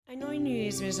know New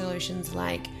Year's resolutions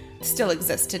like still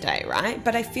exist today, right?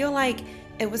 But I feel like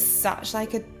it was such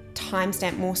like a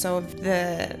timestamp more so of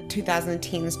the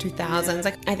 2010s, 2000s.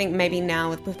 Like I think maybe now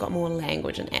we've got more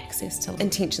language and access to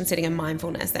intention setting and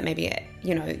mindfulness that maybe,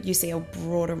 you know, you see a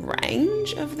broader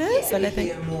range of this. Yeah, but you I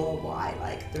think hear more why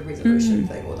like the resolution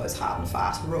thing or those hard and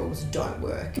fast rules don't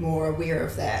work. More aware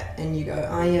of that and you go,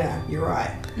 oh yeah, you're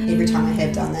right. Every time I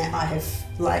have done that, I have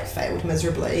like failed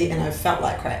miserably and I've felt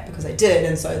like crap because I did,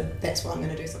 and so that's why I'm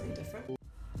going to do something different.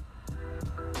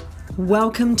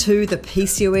 Welcome to the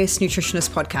PCOS Nutritionist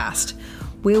Podcast,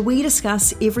 where we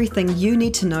discuss everything you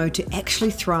need to know to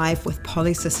actually thrive with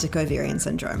polycystic ovarian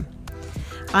syndrome.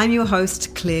 I'm your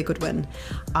host, Claire Goodwin.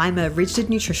 I'm a registered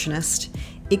nutritionist,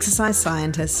 exercise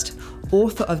scientist,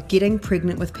 author of Getting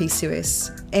Pregnant with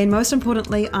PCOS, and most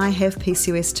importantly, I have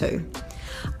PCOS too.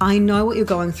 I know what you're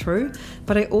going through,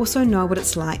 but I also know what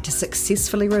it's like to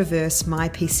successfully reverse my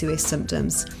PCOS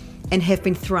symptoms and have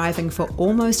been thriving for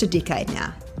almost a decade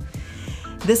now.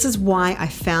 This is why I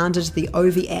founded the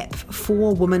Ovie app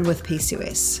for women with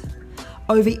PCOS.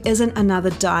 Ovie isn't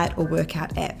another diet or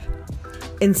workout app.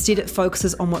 Instead, it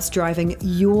focuses on what's driving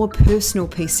your personal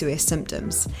PCOS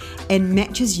symptoms and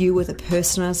matches you with a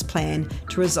personalised plan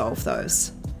to resolve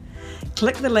those.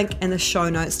 Click the link in the show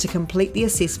notes to complete the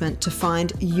assessment to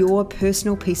find your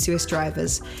personal PCOS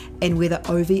drivers and whether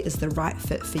Ovie is the right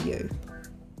fit for you.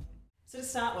 So to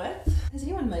start with, has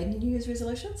anyone made any New Year's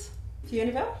resolutions for you,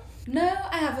 Annabelle? No,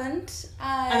 I haven't.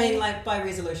 I mean, like, by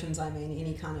resolutions, I mean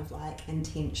any kind of, like,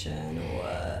 intention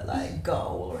or, like,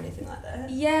 goal or anything like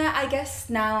that. Yeah, I guess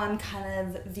now I'm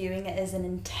kind of viewing it as an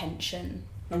intention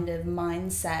and a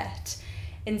mindset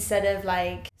instead of,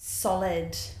 like,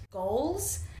 solid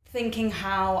goals. Thinking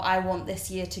how I want this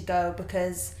year to go,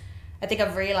 because I think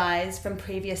I've realised from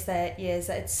previous years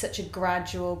that it's such a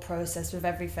gradual process with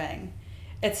everything.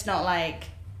 It's not like,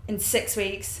 in 6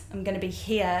 weeks, I'm going to be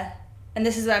here and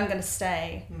this is where I'm going to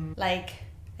stay. Like,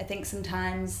 I think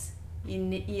sometimes you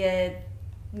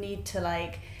need to,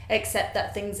 like, accept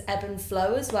that things ebb and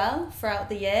flow as well throughout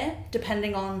the year,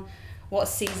 depending on what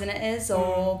season it is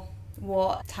or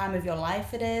what time of your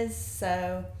life it is.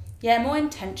 So, yeah, more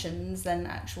intentions than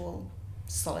actual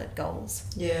solid goals.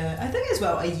 Yeah, I think as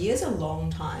well, a year's a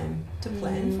long time to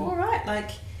plan for, right?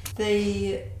 Like,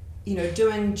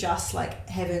 doing just like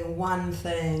having one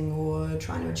thing or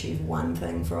trying to achieve one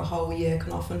thing for a whole year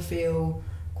can often feel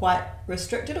quite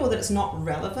restricted, or that it's not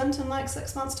relevant in like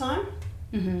 6 months' time.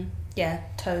 Yeah,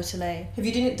 totally. Have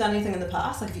you done anything in the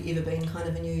past? Like, have you ever been kind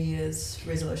of a New Year's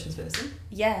resolutions person?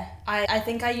 Yeah, I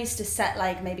think I used to set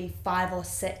like maybe 5 or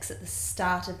 6 at the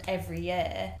start of every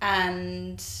year,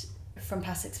 and from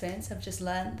past experience I've just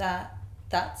learned that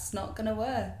that's not going to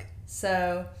work.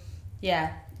 So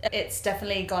yeah, it's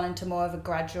definitely gone into more of a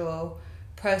gradual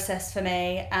process for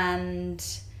me, and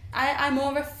I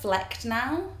more reflect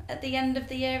now at the end of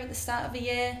the year, at the start of the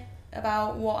year,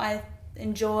 about what I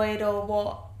enjoyed or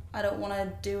what I don't want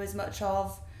to do as much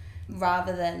of,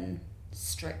 rather than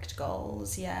strict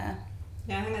goals. Yeah,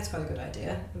 I think that's quite a good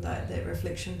idea, like that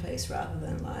reflection piece, rather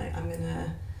than like, I'm going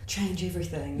to change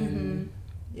everything. And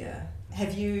yeah.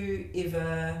 Can you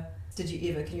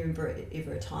remember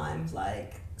ever a time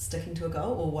like sticking to a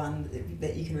goal, or one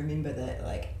that you can remember that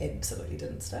like absolutely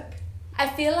didn't stick? I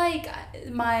feel like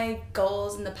my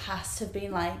goals in the past have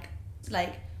been like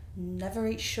never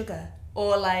eat sugar,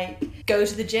 or like go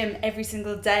to the gym every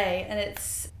single day, and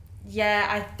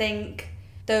I think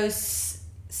those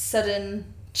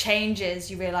sudden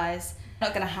changes you realise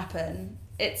not going to happen.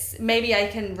 It's maybe I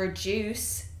can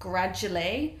reduce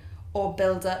gradually or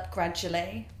build up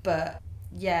gradually, but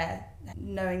yeah,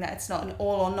 knowing that it's not an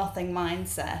all or nothing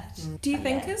mindset. do you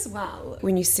think as well,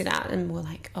 when you set out and were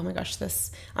like, oh my gosh,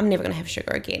 I'm never going to have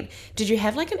sugar again, did you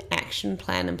have like an action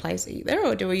plan in place either,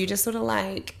 or were you just sort of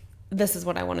like, this is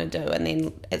what I want to do, and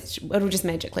then it'll just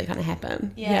magically kind of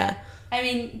happen? Yeah. I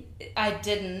mean, I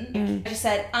didn't. I just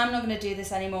said, I'm not going to do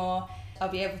this anymore. I'll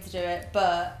be able to do it.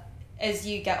 But as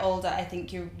you get older, I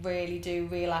think you really do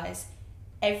realise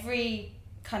every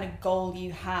kind of goal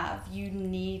you have, you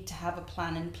need to have a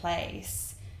plan in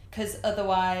place, because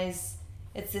otherwise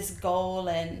it's this goal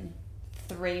in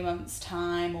 3 months'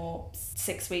 time or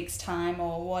 6 weeks' time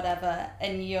or whatever,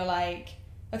 and you're like,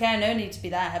 okay, I know I need to be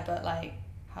there, but like,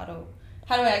 how do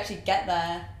I actually get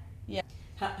there? Yeah.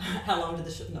 How long did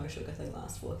the no sugar thing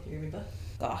last for? Do you remember?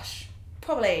 Gosh,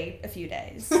 probably a few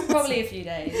days. Like,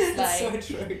 That's so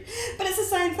true. But it's the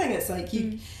same thing. It's like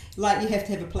you have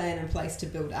to have a plan in place to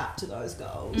build up to those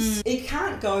goals. You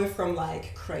can't go from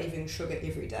like craving sugar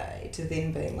every day to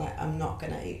then being like, I'm not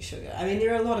going to eat sugar. I mean,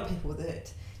 there are a lot of people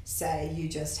that say you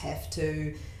just have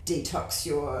to detox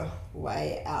your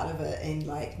way out of it and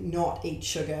like not eat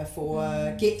sugar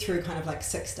for get through kind of like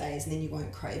 6 days and then you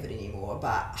won't crave it anymore.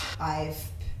 But I've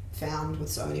found with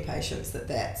so many patients that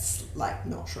that's like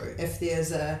not true.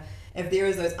 If there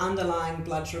is those underlying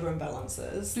blood sugar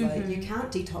imbalances, like you can't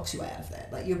detox your way out of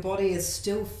that. Like your body is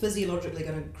still physiologically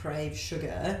going to crave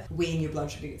sugar when your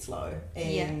blood sugar gets low,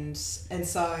 and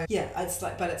so it's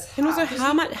like, but it's hard. And also,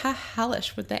 how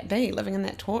hellish would that be, living in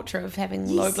that torture of having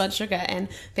low blood sugar and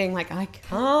being like, I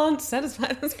can't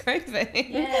satisfy this craving.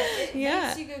 It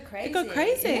makes you go crazy. You go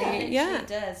crazy. It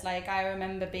does. Like I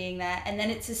remember being there, and then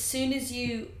it's as soon as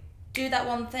you do that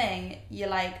one thing, you're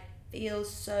like, feel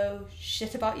so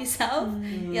shit about yourself.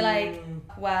 You're like,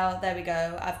 well, there we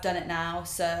go, I've done it now,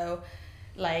 so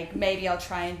like maybe I'll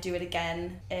try and do it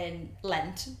again in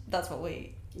Lent. That's what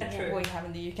we have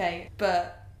in the UK.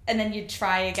 But and then you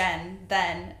try again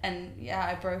then, and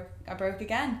I broke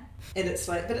again. And it's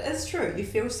like, but it is true, you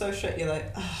feel so shit, you're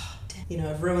like, oh damn,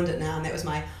 I've ruined it now, and that was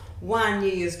my one New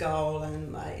Year's goal,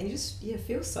 and you just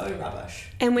feel so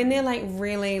rubbish. And when they're like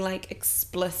really like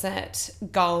explicit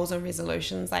goals or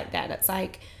resolutions like that, it's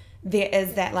like there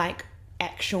is that like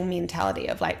actual mentality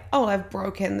of like, oh, I've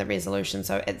broken the resolution,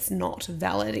 so it's not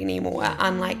valid anymore.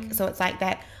 Unlike, so it's like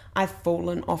that I've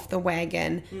fallen off the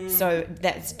wagon, so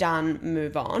that's done,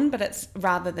 move on. But it's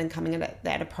rather than coming at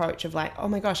that approach of like, oh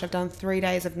my gosh, I've done 3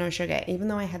 days of no sugar, even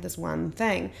though I had this one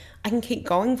thing, I can keep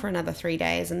going for another 3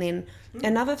 days and then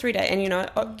another 3 days.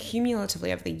 And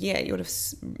cumulatively over the year, you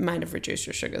might have reduced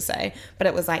your sugar, say, but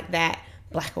it was like that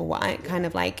black or white kind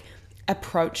of like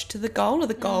approach to the goal, or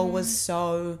the goal was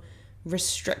so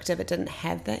restrictive, it didn't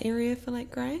have that area for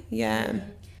like grey.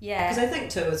 Because I think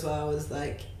too as well is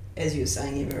like, as you were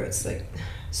saying, Emma, it's like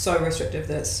so restrictive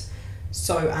that it's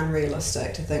so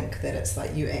unrealistic to think that it's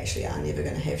like you actually are never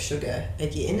going to have sugar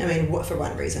again. I mean, for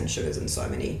one reason, sugar's in so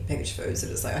many packaged foods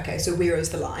that it's like, okay, so where is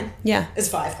the line? Is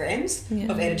 5 grams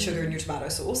of added sugar in your tomato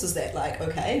sauce, is that like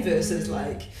okay, versus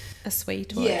like a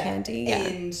sweet or a candy?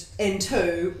 And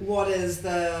two, what is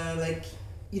the like,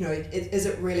 is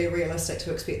it really realistic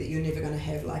to expect that you're never going to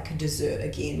have like a dessert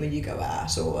again when you go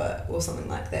out or something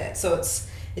like that? So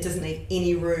it doesn't leave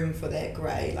any room for that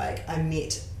grey, like I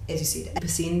met, as you said,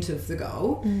 8% of the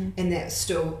goal, and that's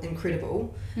still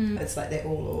incredible. It's like that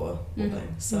all or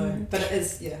thing. So, but it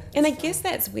is, And I guess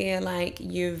that's where like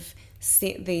you've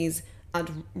set these hard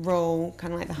rule,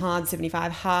 kind of like the hard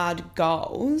 75 hard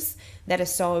goals that are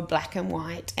so black and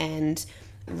white and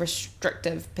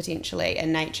restrictive potentially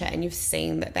in nature, and you've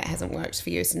seen that hasn't worked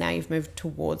for you, so now you've moved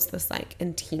towards this like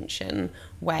intention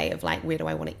way of like, where do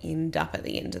I want to end up at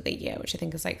the end of the year, which I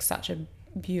think is like such a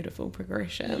beautiful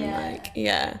progression.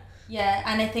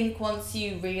 And I think once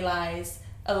you realize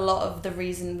a lot of the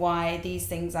reason why these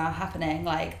things are happening,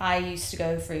 like I used to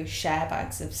go through share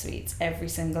bags of sweets every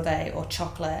single day or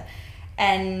chocolate,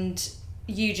 and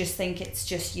you just think it's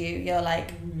just you're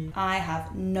like, I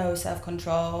have no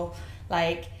self-control.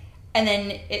 Like, and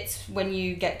then it's when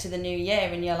you get to the new year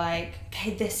and you're like,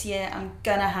 okay, this year I'm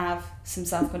gonna have some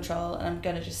self-control and I'm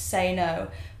gonna just say no.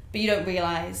 But you don't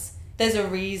realize there's a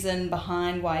reason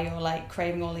behind why you're like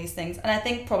craving all these things. And I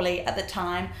think probably at the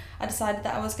time I decided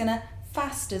that I was gonna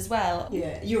fast as well.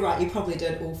 Yeah, you're right, you probably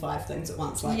did all 5 things at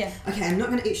once. Like, okay, I'm not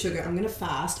gonna eat sugar, I'm gonna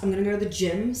fast, I'm gonna go to the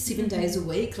gym 7 days a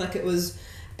week. Like it was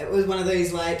one of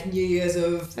those like New Year's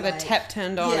of like, the tap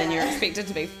turned on and you're expected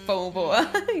to be full bore.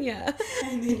 And then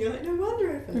you're like, no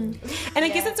wonder. And I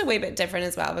guess it's a wee bit different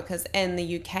as well, because in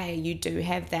the UK you do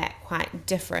have that quite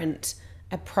different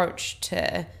approach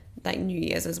to like New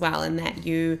Year's as well, in that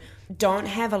you don't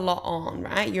have a lot on,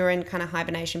 right? You're in kind of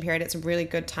hibernation period. It's a really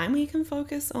good time where you can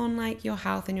focus on like your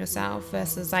health and yourself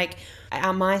versus like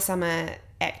my summer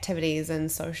activities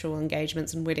and social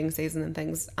engagements and wedding season and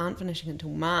things aren't finishing until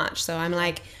March. So I'm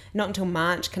like, not until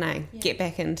March can I get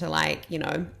back into like,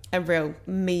 a real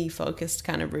me focused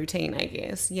kind of routine, I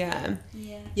guess. Yeah,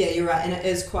 you're right. And it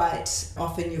is quite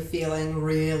often you're feeling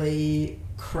really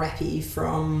crappy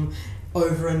from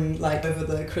over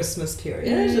the Christmas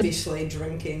period, especially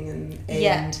drinking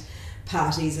and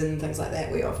parties and things like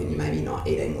that, where often you're maybe not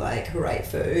eating like great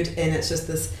food, and it's just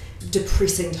this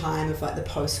depressing time of like the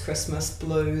post-Christmas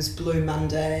blues, Blue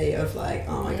Monday of like,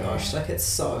 oh my gosh, like it's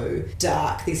so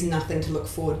dark, there's nothing to look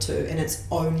forward to, and it's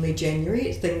only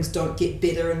January, things don't get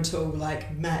better until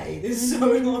like May, there's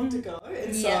so long to go,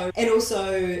 and and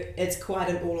also it's quite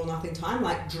an all or nothing time,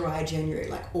 like dry January,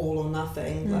 like all or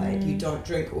nothing, like you don't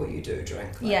drink or you do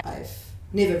drink. Like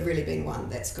never really been one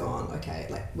that's gone, okay,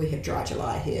 like we have dry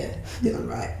July here, Dylan,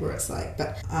 right, where it's like,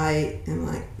 but I am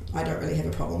like, I don't really have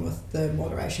a problem with the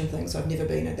moderation thing, so I've never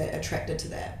been that attracted to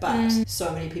that. But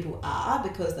so many people are,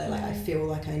 because they like, I feel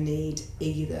like I need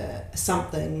either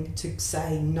something to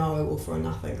say no or for a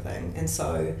nothing thing. And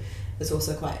so it's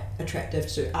also quite attractive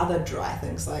to other dry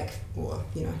things like, or,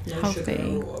 you know, no Healthy.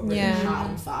 sugar or really hard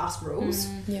and fast rules.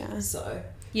 Yeah. So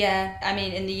Yeah, I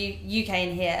mean, in the UK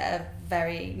and here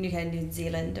UK and New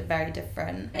Zealand are very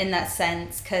different in that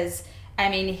sense, because, I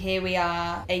mean, here we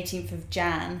are 18th of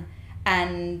Jan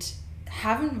and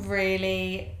haven't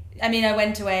really, I mean, I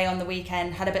went away on the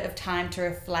weekend, had a bit of time to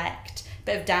reflect,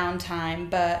 bit of downtime,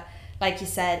 but like you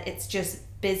said, it's just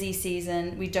busy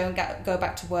season. We don't go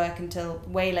back to work until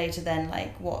way later than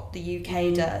like what the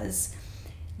UK does.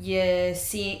 You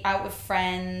see out with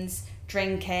friends,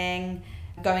 drinking,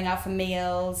 going out for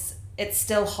meals. It's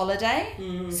still holiday,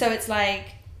 so it's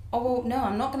like, oh well, no,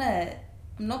 I'm not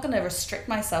gonna restrict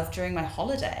myself during my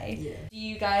holiday. Yeah. Do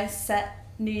you guys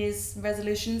set New Year's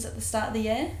resolutions at the start of the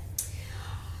year?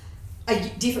 I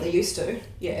definitely used to,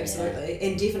 yeah, absolutely.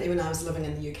 And definitely when I was living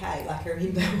in the UK, like I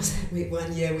remember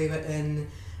one year we were in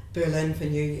Berlin for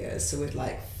New Year's, so we'd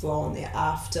like flown there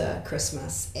after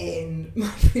Christmas, and my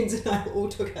friends and I all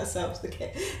took ourselves to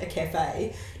a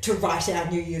cafe to write our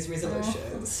New Year's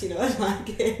resolutions, you know,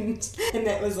 like, and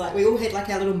that was like, we all had like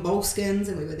our little moleskins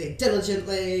and we were there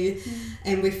diligently,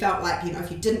 and we felt like, you know, if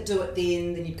you didn't do it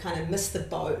then you'd kind of miss the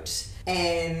boat.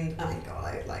 And I mean, God,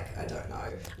 I don't know.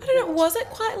 I don't know, was it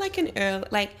quite like an early,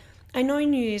 like, I know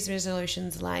New Year's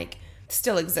resolutions like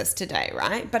still exist today,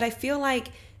 right? But I feel like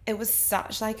it was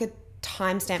such like a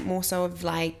timestamp more so of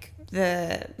like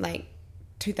the like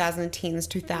 2010s,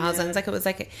 2000s. Like it was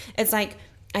like, it's like,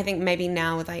 I think maybe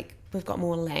now with like, we've got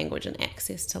more language and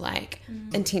access to like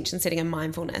intention setting and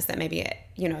mindfulness, that maybe it,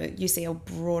 you know, you see a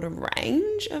broader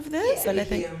range of this. Yeah, but I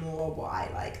think hear more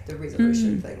why like the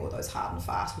resolution thing or those hard and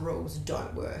fast rules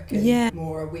don't work. And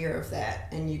more aware of that,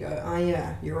 and you go, oh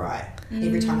yeah, you're right.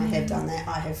 Every time I have done that,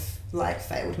 I have like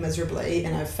failed miserably,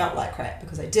 and I've felt like crap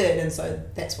because I did, and so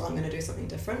that's why I'm going to do something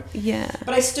different. Yeah.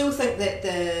 But I still think that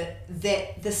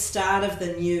the start of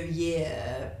the new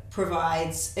year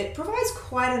provides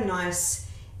quite a nice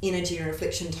energy and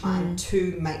reflection time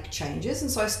to make changes,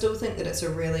 and so I still think that it's a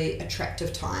really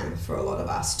attractive time for a lot of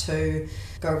us to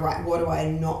go, right, what do I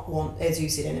not want, as you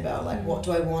said, Annabelle, like what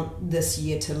do I want this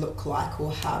year to look like,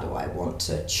 or how do I want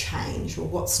to change, or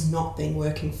what's not been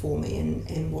working for me,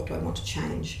 and what do I want to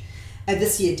change. And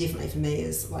this year definitely for me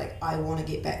is like, I want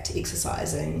to get back to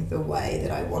exercising the way that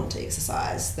I want to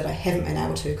exercise, that I haven't been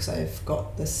able to because I've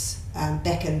got this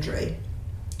back injury,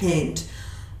 and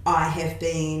I have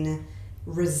been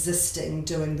resisting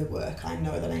doing the work I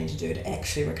know that I need to do to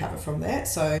actually recover from that.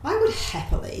 So I would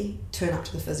happily turn up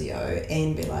to the physio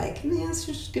and be like, yes,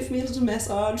 just give me a little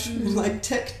massage, and like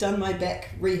tick, done my back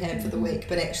rehab for the week,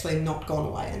 but actually not gone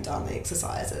away and done the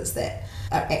exercises that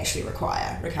actually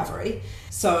require recovery.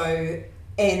 So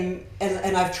and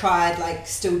I've tried like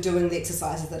still doing the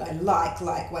exercises that I like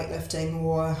weightlifting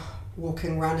or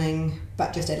walking, running,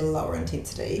 but just at a lower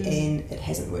intensity, and it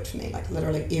hasn't worked for me. Like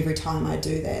literally every time I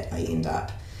do that, I end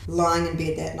up lying in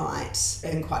bed that night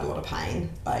in quite a lot of pain,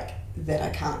 like that I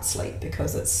can't sleep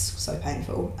because it's so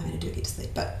painful. I mean, I do get to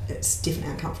sleep, but it's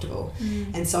definitely uncomfortable.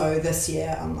 And so this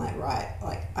year I'm like, right,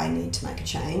 like I need to make a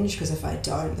change, because if I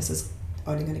don't, this is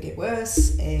only going to get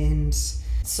worse. And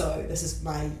so this is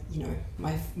my, you know,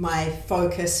 my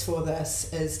focus for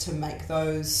this is to make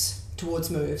those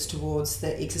moves towards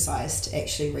the exercise to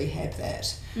actually rehab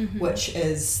that, which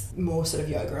is more sort of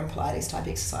yoga and Pilates type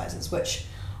exercises, which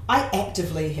I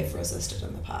actively have resisted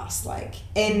in the past. Like,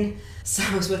 and so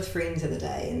I was with friends the other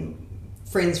day, and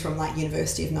friends from like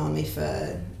university have known me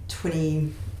for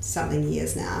 20 something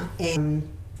years now, and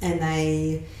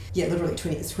they, yeah, literally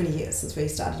 20 years since we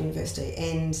started university,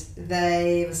 and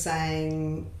they were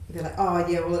saying, they're like, oh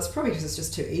yeah, well it's probably because it's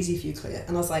just too easy for you, Claire.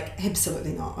 And I was like,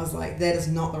 absolutely not. I was like, that is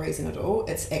not the reason at all.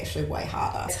 It's actually way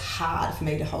harder. It's hard for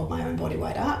me to hold my own body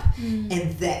weight up,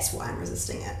 and that's why I'm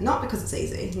resisting it. Not because it's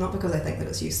easy, not because I think that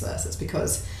it's useless. It's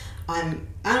because I'm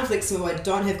unflexible, I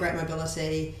don't have great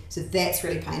mobility, so that's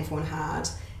really painful and hard.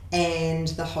 And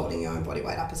the holding your own body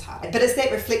weight up is hard. But it's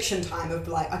that reflection time of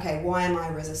like, okay, why am I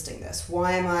resisting this?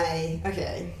 Why am I,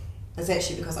 okay, it's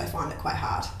actually because I find it quite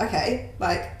hard. Okay,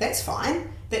 like that's fine.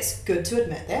 That's good to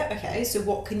admit that. Okay, so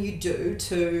what can you do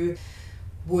to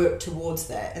work towards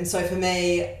that? And so for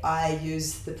me, I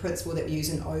use the principle that we use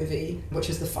in OV, which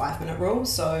is the 5-minute rule.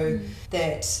 So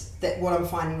that what I'm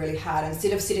finding really hard,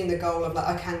 instead of setting the goal of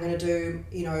like, okay, I'm going to do,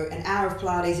 you know, an hour of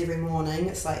Pilates every morning,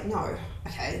 it's like, no,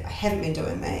 okay, I haven't been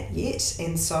doing that yet,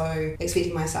 and so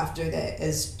expecting myself to do that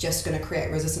is just going to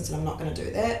create resistance, and I'm not going to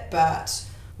do that. But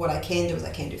what I can do is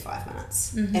I can do 5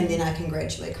 minutes, and then I can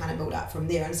gradually kind of build up from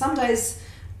there. And some days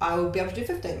I'll be able to do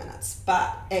 15 minutes,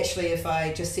 but actually if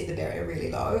I just set the barrier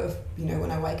really low,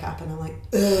 when I wake up and I'm like,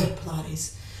 ugh,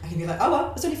 Pilates, I can be like, oh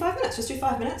well, it's only 5 minutes, just do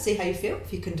 5 minutes, see how you feel.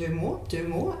 If you can do more, do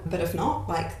more. But if not,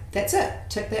 like, that's it,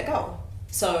 tick that goal.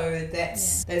 So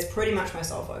that's pretty much my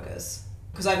sole focus.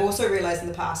 Because I've also realised in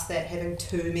the past that having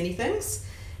too many things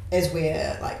is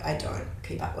where, like, I don't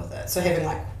keep up with it. So having,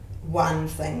 like, one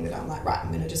thing that I'm like, right, I'm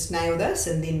going to just nail this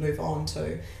and then move on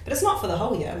to. But it's not for the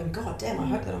whole year. I mean, god damn, I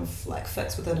hope that I'm, like,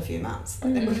 fixed within a few months.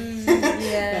 Like, that would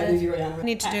be very I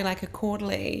need to do, like, a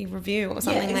quarterly review or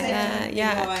something like that.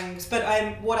 Yeah.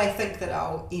 But what I think that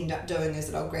I'll end up doing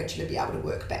is that I'll gradually be able to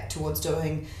work back towards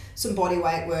doing some body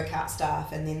weight workout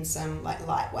stuff and then some, like,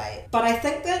 lightweight. But I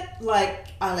think that, like,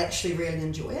 I'll actually really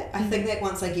enjoy it. I think that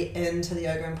once I get into the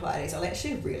yoga and Pilates, I'll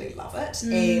actually really love it.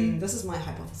 And this is my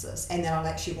hypothesis, and that I'll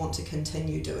actually want to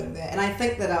continue doing that. And I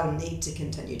think that I'll need to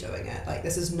continue doing it. Like,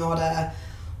 this is not a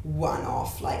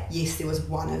one-off. Like, yes, there was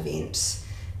one event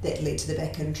that led to the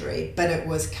back injury, but it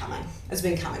was coming. It's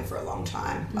been coming for a long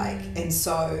time. Like, and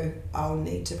so I'll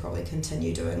need to probably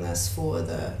continue doing this for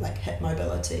the, like, hip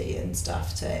mobility and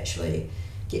stuff to actually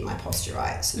get my posture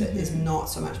right, so that there's not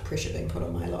so much pressure being put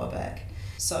on my lower back.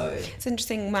 So it's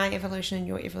interesting, my evolution and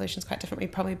your evolution is quite different. We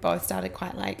probably both started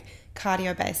quite, like,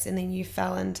 cardio based, and then you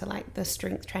fell into, like, the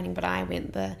strength training, but I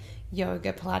went the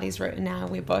yoga Pilates route, and now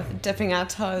we're both dipping our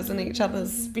toes in each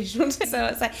other's specialty. So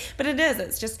it's like, but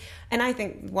it's just, and I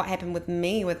think what happened with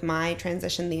me with my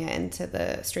transition there into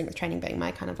the strength training being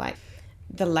my kind of, like,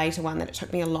 the later one, that it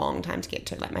took me a long time to get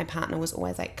to. Like, my partner was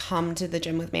always like, come to the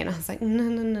gym with me, and I was like,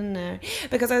 no,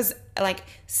 because I was, like,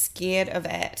 scared of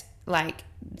it. Like,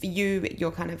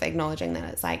 you're kind of acknowledging that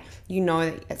it's like,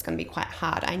 that it's going to be quite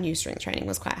hard. I knew strength training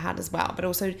was quite hard as well, but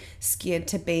also scared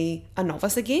to be a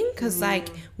novice again, because like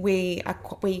we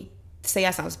see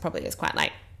ourselves probably as quite,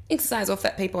 like, exercise or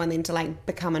fit people, and then to, like,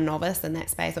 become a novice in that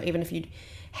space, or even if you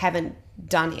haven't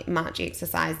done much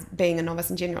exercise, being a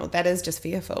novice in general, that is just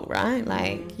fearful, right?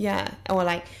 Like, or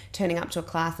like turning up to a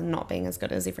class and not being as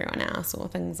good as everyone else, or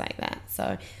things like that.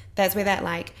 So that's where that,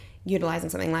 like, utilizing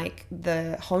something like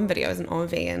the home videos and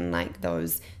Ovi and, like,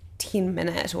 those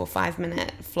 10-minute or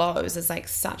 5-minute flows is, like,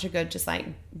 such a good just, like,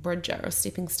 bridger or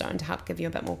stepping stone to help give you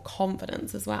a bit more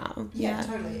confidence as well. Yeah,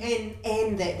 totally.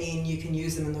 And that then you can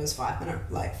use them in those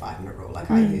 5-minute rule.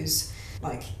 Like, I use,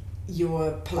 like,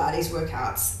 your Pilates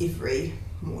workouts every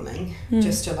morning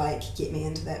just to, like, get me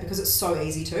into that, because it's so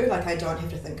easy to, like, I don't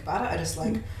have to think about it. I just,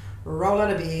 like, roll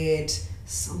out of bed.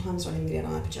 Sometimes don't even get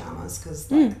out of my pajamas,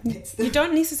 because, like, you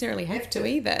don't necessarily have to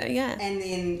either, and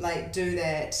then, like, do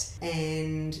that,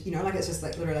 and, like, it's just,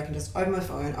 like, literally I can just open my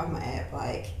phone, open my app,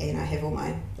 like, and I have all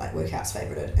my, like, workouts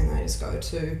favorited, and I just go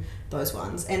to those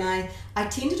ones. And I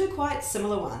tend to do quite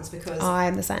similar ones, because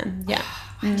I'm the same. You are.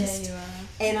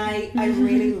 And I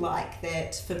really like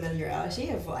that familiarity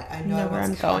of, like, I know where what's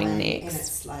I'm coming, going next, and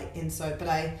it's like, and so, but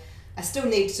I still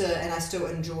need to, and I still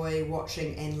enjoy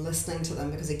watching and listening to them,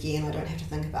 because, again, I don't have to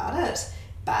think about it,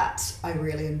 but I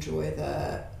really enjoy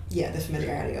the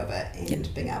familiarity of it,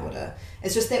 and being able to,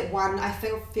 it's just that one, I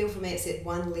feel for me it's that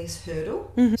one less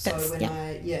hurdle. So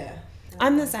when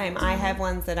I'm the same. I have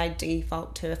ones that I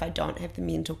default to if I don't have the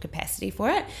mental capacity for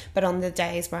it, but on the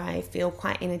days where I feel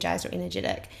quite energized or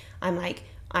energetic, I'm like,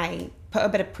 I put a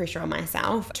bit of pressure on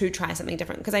myself to try something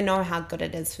different, because I know how good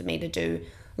it is for me to do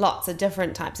lots of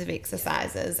different types of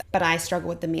exercises, but I struggle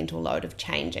with the mental load of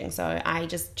changing. So I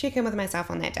just check in with myself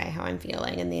on that day how I'm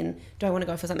feeling, and then do I want to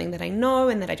go for something that I know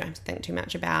and that I don't have to think too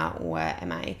much about, or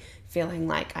am I feeling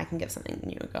like I can give something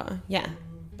new a go?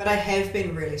 But I have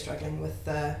been really struggling with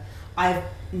I've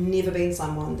never been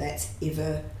someone that's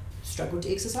ever struggled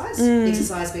to exercise.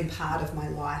 Exercise has been part of my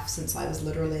life since I was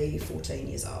literally 14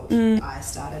 years old. I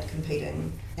started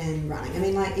competing in running. I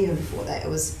mean, like, even before that,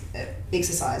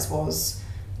 exercise was,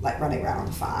 like, running around on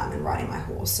the farm and riding my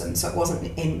horse, and so it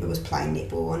was playing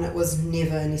netball, and it was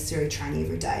never necessarily training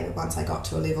every day. But once I got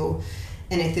to a level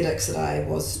in athletics that I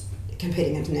was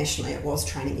competing internationally, it was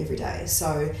training every day.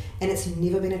 So, and it's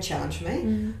never been a challenge for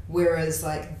me, whereas,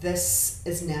 like, this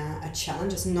is now a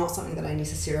challenge. It's not something that I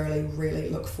necessarily really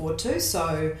look forward to.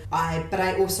 So but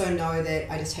I also know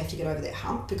that I just have to get over that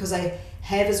hump, because I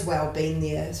have as well been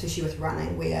there, especially with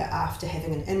running, where after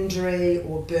having an injury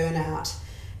or burnout,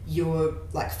 your,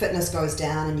 like, fitness goes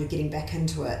down and you're getting back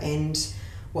into it, and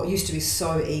what used to be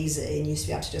so easy and used to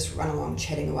be able to just run along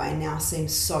chatting away now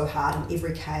seems so hard, and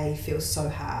every K feels so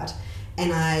hard.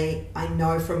 And I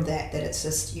know from that it's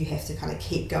just, you have to kind of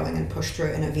keep going and push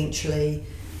through, and eventually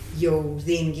you'll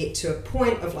then get to a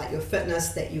point of like your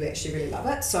fitness that you actually really love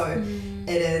it. So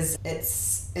it's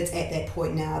at that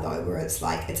point now though where it's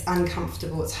like, it's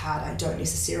uncomfortable, it's hard, I don't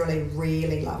necessarily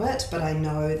really love it, but I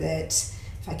know that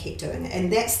if I keep doing it,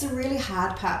 and that's the really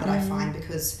hard part that I find,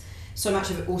 because so much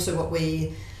of it also what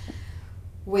we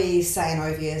say in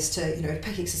OV is to, you know,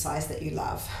 pick exercise that you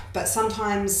love, but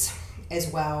sometimes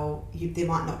as well there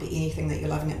might not be anything that you're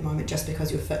loving at the moment just because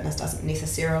your fitness doesn't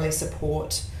necessarily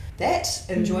support that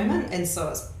enjoyment. And so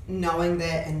it's knowing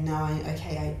that and knowing,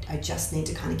 okay, I just need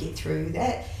to kind of get through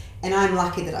that. And I'm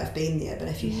lucky that I've been there, but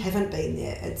if you haven't been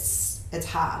there, it's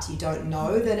hard. You don't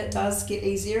know that it does get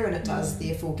easier, and it does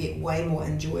therefore get way more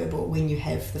enjoyable when you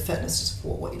have the fitness to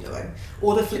support what you're doing,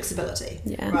 or the flexibility,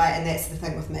 right? And that's the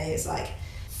thing with me, is like,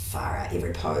 far out,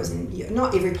 every pose, and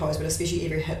not every pose, but especially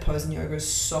every hip pose in yoga is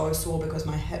so sore because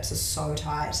my hips are so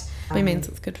tight. It means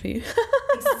it's good for you.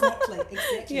 Exactly.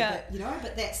 Yeah. But, you know,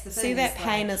 but that's the thing. See, that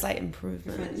pain is like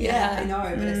improvement. Yeah, I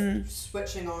know, but it's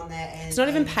switching on that, and it's not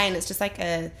even pain. It's just like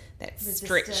that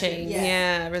stretching,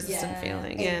 resistant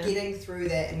feeling. And getting through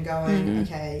that and going,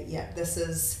 okay, this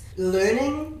is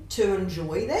learning to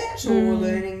enjoy that, or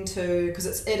learning to,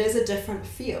 because it is a different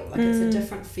feel. Like it's a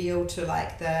different feel to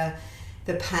like the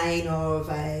pain of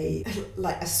a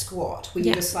squat where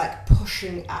you're just like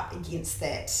pushing up against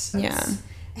that.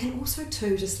 And also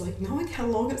too, just like knowing how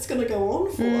long it's going to go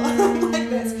on for. Like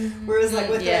that's, whereas like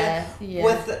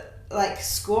with like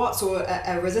squats or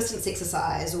a resistance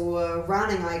exercise or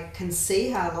running, I can see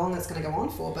how long it's going to go on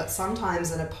for, but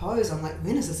sometimes in a pose I'm like,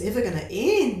 when is this ever going to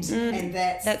end? And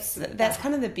that's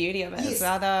kind of the beauty of it as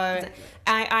well, though. Exactly.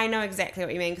 I know exactly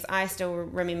what you mean, because I still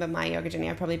remember my yoga journey.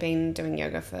 I've probably been doing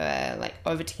yoga for like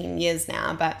over 10 years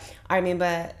now, but I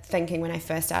remember thinking when I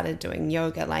first started doing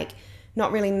yoga, like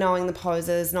not really knowing the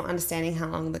poses, not understanding how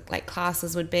long the like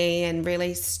classes would be, and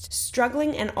really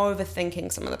struggling and overthinking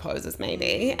some of the poses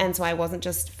maybe. And so I wasn't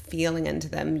just feeling into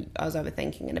them, I was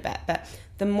overthinking it a bit. But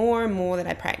the more and more that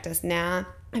I practice now,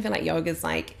 I feel like yoga's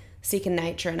like second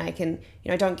nature, and I can, you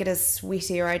know, I don't get as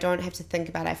sweaty, or I don't have to think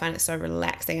about it. I find it so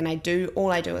relaxing, and all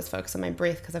I do is focus on my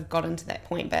breath because I've gotten to that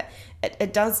point. But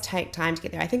it does take time to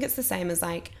get there. I think it's the same as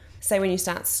like, say when you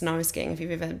start snow skiing, if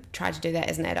you've ever tried to do that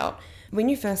as an adult. When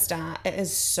you first start, it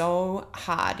is so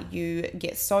hard. You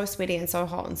get so sweaty and so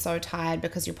hot and so tired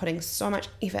because you're putting so much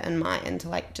effort and might into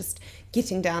like just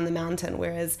getting down the mountain.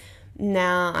 Whereas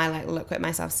now I like look at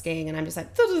myself skiing and I'm just like,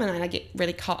 and I get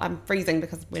really cold. I'm freezing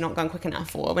because we're not going quick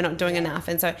enough, or we're not doing enough.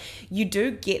 And so you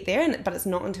do get there, but it's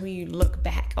not until you look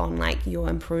back on like your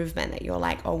improvement that you're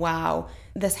like, oh wow,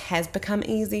 this has become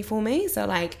easy for me. So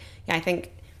like, I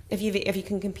think if you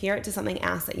can compare it to something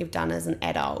else that you've done as an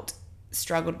adult,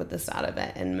 struggled with the start of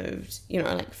it and moved, you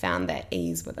know, like found that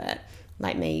ease with it,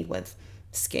 like me with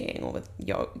skiing or with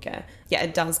yoga. Yeah,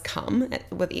 it does come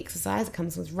with exercise. It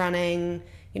comes with running,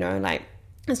 you know, like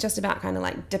it's just about kind of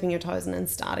like dipping your toes in and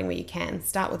starting where you can.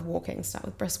 Start with walking, start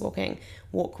with brisk walking,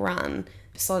 walk, run,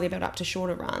 slowly build up to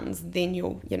shorter runs, then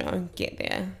you'll, you know, get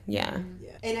there. Yeah.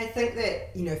 And I think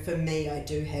that, you know, for me, I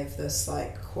do have this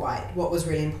like what was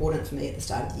really important for me at the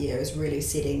start of the year is really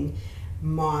setting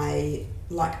my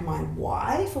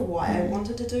why for why I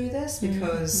wanted to do this,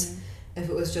 because if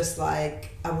it was just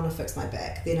like, I want to fix my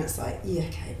back, then it's like, yeah,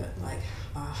 okay, but like,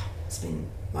 it's been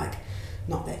like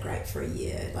not that great for a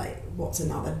year, like what's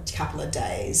another couple of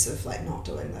days of like not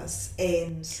doing this?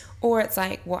 Or it's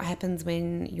like, what happens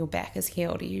when your back is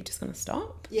healed? Are you just going to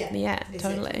stop? Yeah, exactly.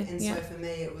 Totally. And so for me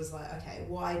it was like, okay,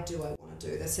 why do I want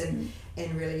to do this? And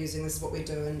really using this, what we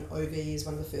do in OV is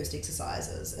one of the first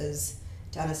exercises is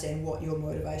to understand what your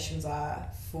motivations are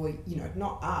for, you know,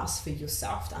 not us, for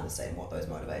yourself, to understand what those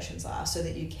motivations are so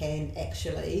that you can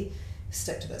actually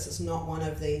stick to this. It's not one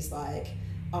of these like,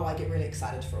 oh, I get really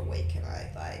excited for a week and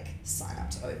I like sign up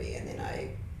to OV and then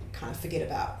I kind of forget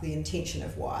about the intention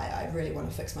of why I really want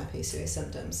to fix my PCOS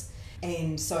symptoms.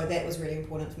 And so that was really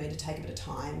important for me to take a bit of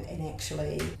time and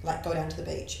actually like go down to the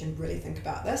beach and really think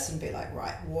about this and be like,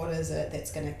 right, what is it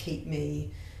that's going to keep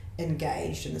me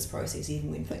engaged in this process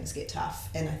even when things get tough?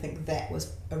 And I think that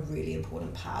was a really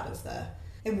important part of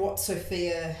and what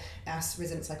Sophia, our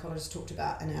resident psychologist, talked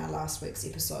about in our last week's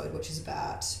episode, which is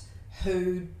about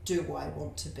who do I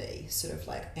want to be, sort of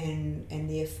like, and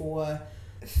therefore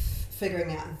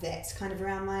figuring out that's kind of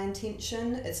around my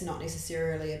intention. It's not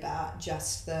necessarily about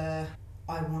just I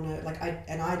want to, like,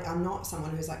 I'm not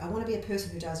someone who's like, I want to be a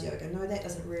person who does yoga. No, that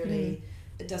doesn't really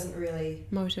it doesn't really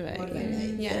motivate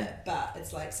me. Yeah. But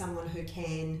it's like someone who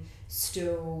can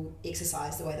still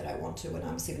exercise the way that I want to when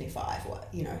I'm 75, or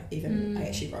even I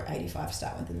actually wrote 85 to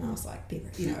start with, and I was like,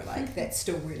 like that's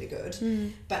still really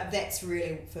good. But that's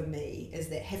really for me, is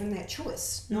that having that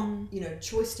choice, not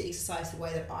choice to exercise the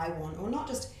way that I want, or not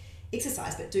just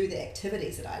exercise, but do the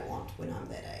activities that I want when I'm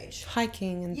that age.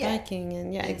 Hiking and biking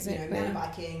and exactly. Mountain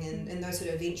biking and those sort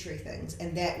of adventure things.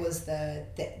 And that was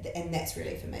and that's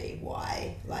really for me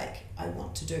why I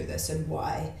want to do this, and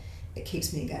why it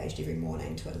keeps me engaged every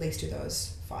morning to at least do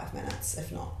those 5 minutes, if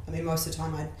not. I mean, most of the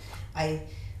time I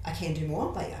can do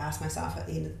more. I ask myself at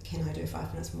the end, can I do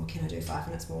 5 minutes more? Can I do 5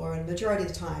 minutes more? And majority of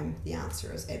the time, the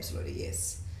answer is absolutely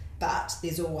yes. But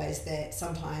there's always that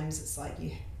sometimes it's like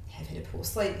you have had a poor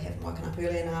sleep, you haven't woken up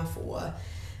early enough, or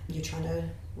you're trying to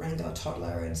wrangle a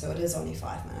toddler, and so it is only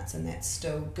 5 minutes, and that's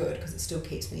still good because it still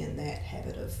keeps me in that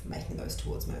habit of making those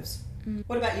towards moves.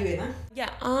 What about you, Emma? Yeah,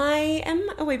 I am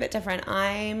a wee bit different.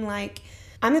 I'm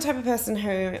the type of person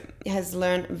who has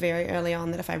learned very early on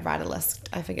that if I write a list,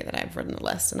 I forget that I've written a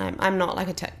list, and I'm not like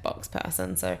a tick box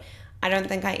person, so I don't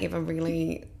think I ever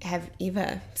really have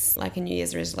like a New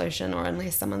Year's resolution, or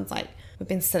unless someone's like, we've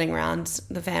been sitting around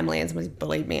the family and somebody's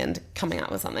bullied me into coming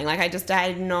up with something.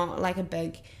 I'm not like a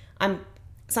big,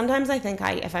 sometimes I think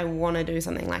if I want to do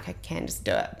something, I can just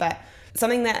do it. But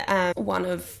something that one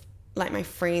of my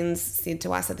friends said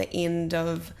to us at the end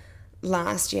of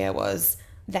last year was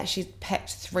that she picked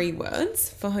 3 words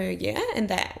for her year and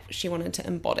that she wanted to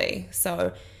embody.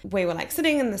 So we were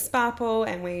sitting in the spa pool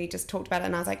and we just talked about it,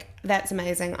 and I was like, that's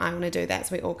amazing, I want to do that.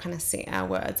 So we all kind of set our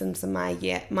words. And so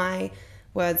my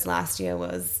words last year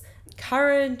was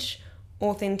courage,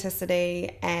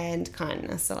 authenticity, and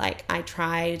kindness. So I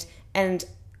tried, and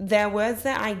they're words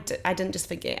that I didn't just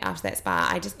forget after that spa.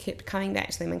 I just kept coming back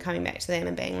to them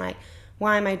and being like,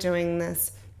 why am I doing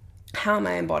this? How am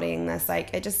I embodying this? I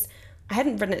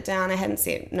hadn't written it down. I hadn't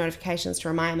set notifications to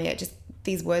remind me.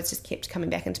 These words just kept coming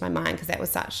back into my mind because that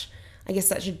was such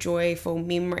a joyful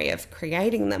memory of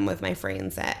creating them with my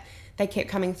friends that they kept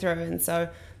coming through. And so,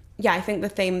 yeah, I think the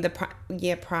theme the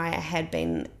year prior had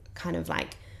been kind of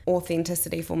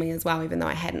authenticity for me as well, even though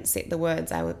I hadn't set the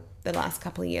words. The last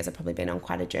couple of years I've probably been on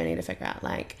quite a journey to figure out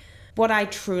what I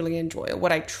truly enjoy or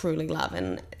what I truly love.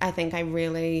 And I think I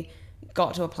really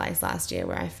got to a place last year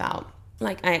where I felt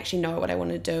like I actually know what I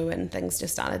want to do, and things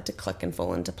just started to click and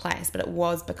fall into place. But it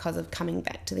was because of coming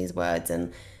back to these words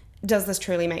and, does this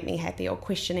truly make me happy? Or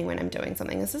questioning when I'm doing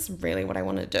something, is this really what I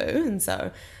want to do? And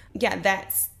so, yeah,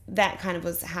 that kind of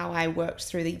was how I worked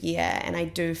through the year. And I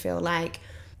do feel like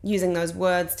using those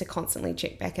words to constantly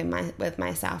check back in with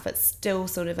myself, it's still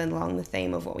sort of along the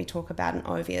theme of what we talk about in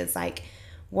OVI, is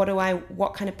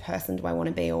what kind of person do I want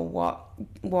to be, or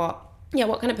what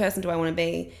kind of person do I want to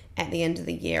be at the end of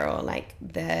the year, or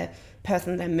the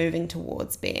person that I'm moving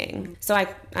towards being. So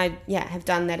I have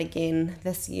done that again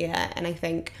this year, and I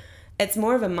think it's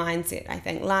more of a mindset. I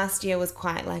think last year was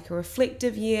quite a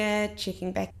reflective year,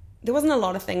 checking back. There wasn't a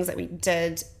lot of things that we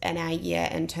did in our year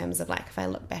in terms of if I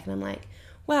look back and I'm like,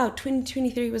 wow,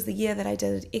 2023 was the year that I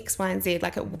did X, Y, and Z.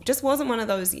 It just wasn't one of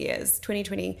those years.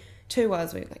 2022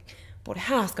 was, we bought a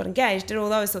house, got engaged, did all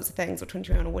those sorts of things, or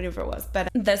 2021 or whatever it was. But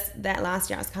that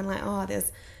last year, I was kind of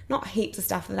there's not heaps of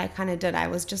stuff that I kind of did. I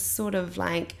was just sort of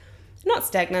not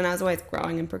stagnant. I was always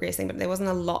growing and progressing, but there wasn't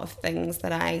a lot of things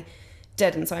that I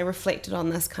did. And so I reflected on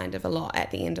this kind of a lot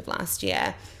at the end of last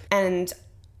year. And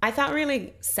I felt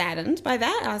really saddened by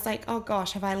that. I was like, oh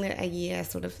gosh, have I let a year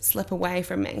sort of slip away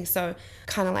from me? So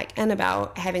kind of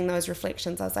Annabelle, having those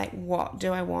reflections, I was like, what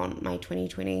do I want my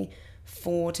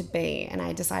 2024 to be? And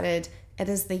I decided it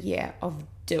is the year of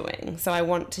doing. So I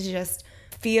want to just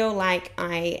feel like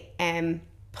I am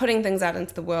putting things out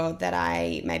into the world that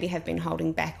I maybe have been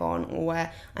holding back on, or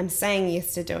I'm saying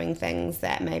yes to doing things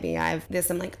that maybe there's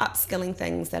some upskilling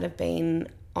things that have been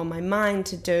on my mind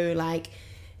to do,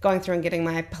 going through and getting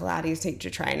my Pilates teacher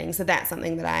training. So that's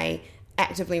something that I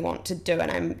actively want to do, and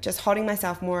I'm just holding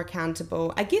myself more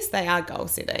accountable. I guess they are goal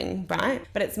setting, right?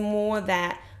 But it's more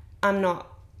that I'm not,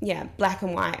 black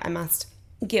and white, I must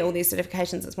get all these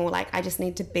certifications. It's more I just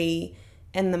need to be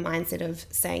in the mindset of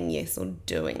saying yes or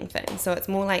doing things. So it's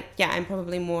more I'm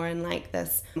probably more in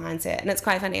this mindset. And it's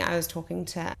quite funny, I was talking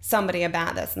to somebody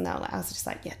about this, and they were I was just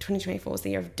 2024 is the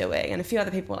year of doing, and a few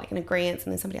other people were in agreement,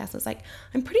 and then somebody else was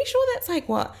I'm pretty sure that's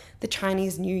what the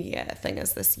Chinese New Year thing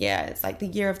is this year. It's the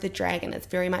year of the dragon. It's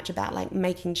very much about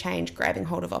making change, grabbing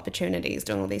hold of opportunities,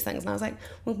 doing all these things. And I was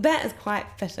well, that is quite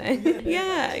fitting.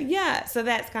 yeah. So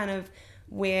that's kind of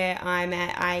where I'm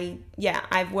at.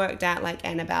 I've worked out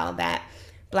Annabelle, that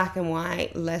black and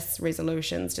white lists,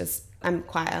 resolutions, just I'm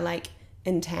quite a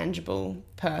intangible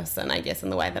person, I guess, in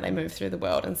the way that I move through the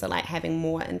world. And so like having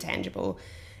more intangible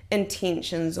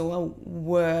intentions or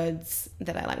words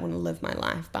that I like want to live my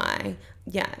life by,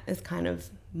 is kind of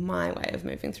my way of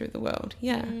moving through the world.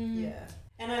 Yeah.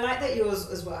 And I like that yours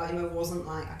as well, it wasn't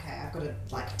like, okay, I've got to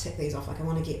like tick these off, like I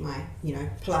want to get my,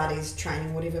 Pilates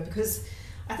training, whatever, because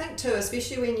I think too,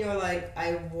 especially when you're like,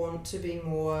 I want to be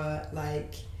more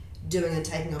like doing and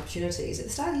taking opportunities. At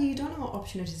the start of the year, you don't know what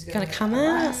opportunities are going to come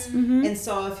up. Mm-hmm. And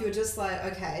so if you're just like,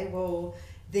 okay, well,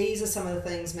 these are some of the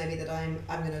things maybe that I'm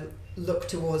going to look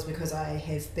towards because I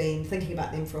have been thinking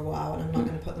about them for a while and I'm not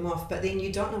going to put them off. But then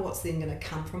you don't know what's then going to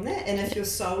come from that. And if you're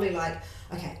solely like,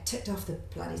 okay, ticked off the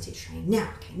Pilates teacher training, now,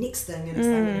 okay, next thing, and it's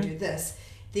like, I'm going to do this,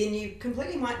 then you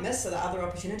completely might miss the other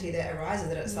opportunity that arises,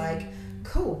 that it's like,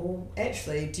 cool, well,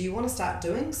 actually, do you want to start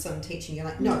doing some teaching? You're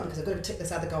like, no, because I've got to tick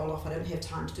this other goal off. I don't have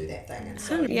time to do that thing. And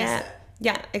so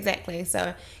Yeah, exactly.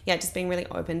 So, just being really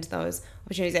open to those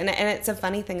opportunities. And it's a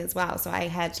funny thing as well. So I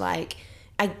had like,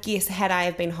 I guess had I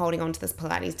have been holding on to this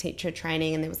Pilates teacher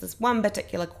training, and there was this one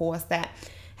particular course that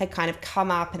had kind of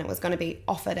come up and it was going to be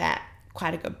offered at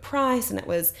quite a good price, and it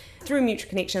was through Mutual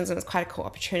Connections, and it was quite a cool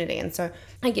opportunity. And so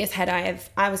I guess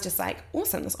I was just like,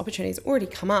 awesome, this opportunity's already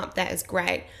come up, that is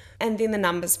great. And then the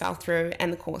numbers fell through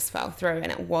and the course fell through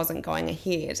and it wasn't going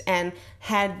ahead. And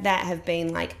had that have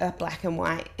been like a black and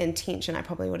white intention, I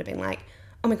probably would have been like,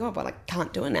 oh my God, well, I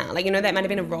can't do it now. Like, that might have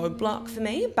been a roadblock for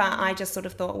me, but I just sort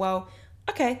of thought, well,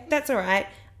 okay, that's all right.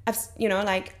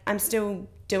 I'm still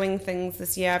doing things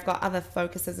this year. I've got other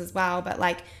focuses as well, but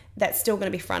like, that's still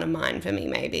going to be front of mind for me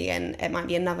maybe. And it might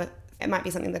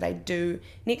be something that I do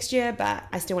next year, but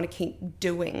I still want to keep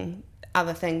doing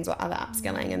other things or other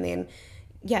upskilling. And then,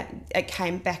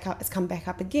 it's come back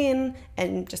up again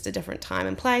in just a different time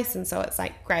and place. And so it's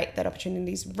like, great, that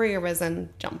opportunity's re-arisen,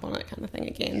 jump on it kind of thing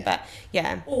again. But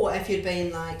Or if you'd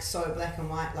been like so black and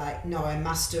white, like, no, I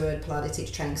must do a Pilates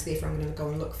teacher training, so therefore I'm going to go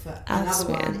and look for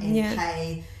another one and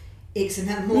pay X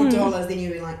amount more dollars, then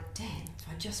you'd be like, damn, if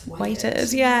I just waited.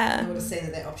 I would have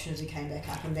seen that opportunity came back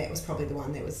up, and that was probably the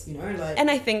one that was, like...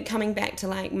 And I think coming back to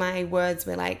like my words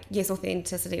were like, yes,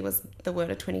 authenticity was the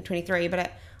word of 2023,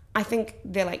 but I think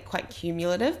they're like quite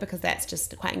cumulative, because that's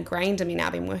just quite ingrained in me now.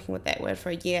 I've been working with that word for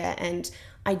a year, and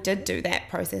I did do that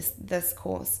process. This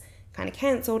course kind of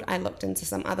cancelled. I looked into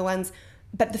some other ones,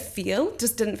 but the feel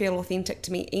just didn't feel authentic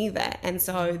to me either. And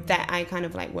so that I kind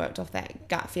of like worked off that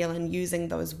gut feel and using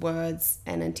those words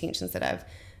and intentions that I've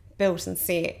built and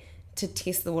set to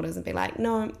test the waters and be like,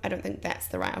 no, I don't think that's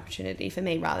the right opportunity for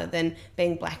me, rather than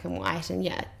being black and white and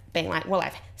being like, well,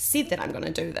 I've said that I'm going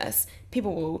to do this.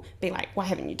 People will be like, why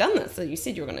haven't you done this? So you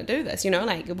said you were going to do this,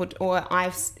 like it would, or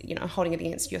I've, holding it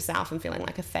against yourself and feeling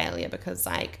like a failure because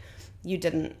like you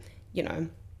didn't,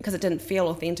 because it didn't feel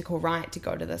authentic or right to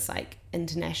go to this like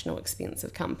international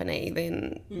expensive company,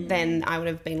 then I would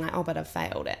have been like, oh, but I've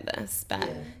failed at this. But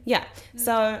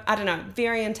so I don't know,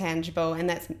 very intangible,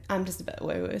 and I'm just a bit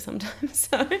woo-woo sometimes.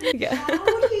 So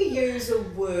How would you use a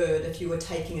word if you were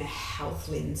taking a health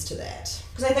lens to that?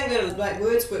 Because I think that like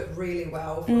words work really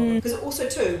well for because also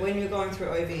too, when you're going through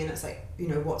OV and it's like,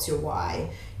 what's your why,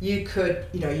 you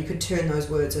could turn those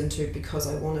words into, because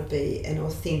I want to be an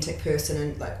authentic person,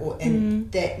 and like,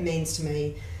 and that means to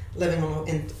me, living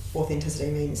on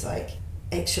authenticity means like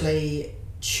actually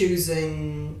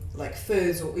choosing like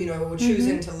foods, or or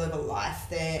choosing to live a life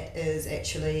that is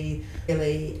actually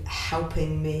really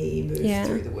helping me move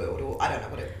through the world, or I don't know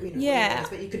what it, what it is,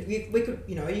 but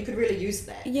you could really use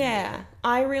that.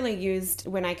 I really used,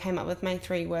 when I came up with my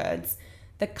 3 words,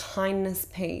 the kindness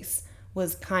piece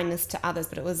was kindness to others,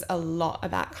 but it was a lot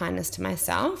about kindness to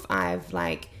myself. I've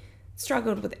like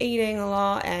struggled with eating a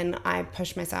lot, and I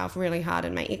pushed myself really hard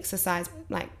in my exercise,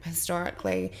 like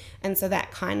historically. And so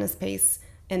that kindness piece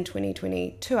in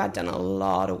 2022, I'd done a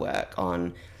lot of work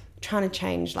on trying to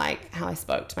change like how I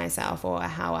spoke to myself, or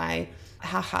how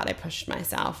hard I pushed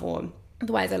myself, or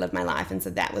the ways I lived my life. And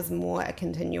so that was more a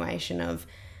continuation of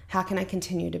how can I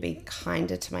continue to be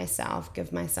kinder to myself,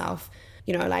 give myself,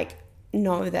 like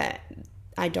know that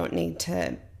I don't need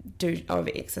to do over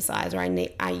exercise, or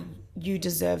you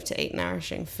deserve to eat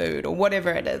nourishing food, or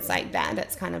whatever it is like that.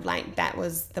 It's kind of like, that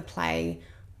was the play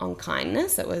on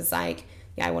kindness. It was like,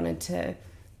 I wanted to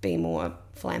be more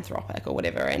philanthropic or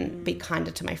whatever, and be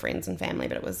kinder to my friends and family,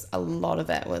 but it was, a lot of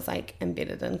it was like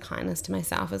embedded in kindness to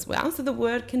myself as well. So the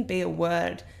word can be a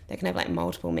word that can have like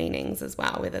multiple meanings as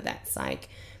well, whether that's like,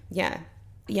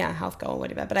 health goal or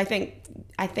whatever. But I think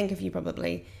if you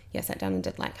probably sat down and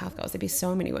did like health goals, there'd be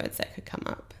so many words that could come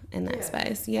up in that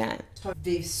space.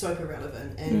 Be super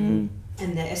relevant, and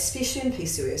that especially in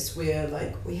PCOS, where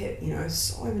like we have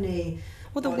so many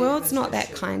Well, the body world's image not that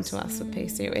issues. kind to us with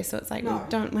PCOS, so it's like No.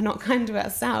 we're not kind to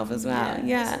ourselves as well.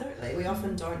 Yeah. Absolutely. We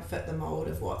often don't fit the mold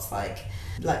of what's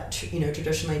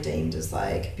traditionally deemed as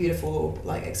like beautiful,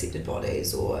 like accepted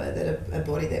bodies, or that a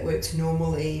body that works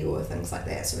normally, or things like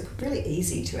that. So it's really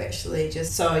easy to actually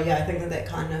just. So yeah, I think that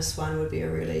kindness one would be a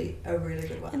really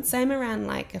good one. And same around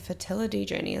like a fertility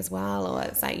journey as well, or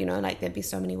it's like, like there'd be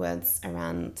so many words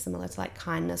around similar to like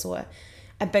kindness, or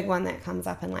a big one that comes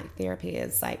up in like therapy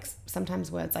is like sometimes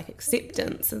words like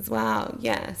acceptance as well.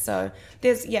 Yeah. So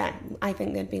I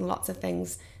think there'd be lots of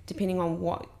things depending on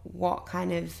what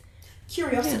kind of.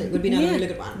 Curiosity would be another really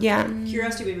good one. Yeah.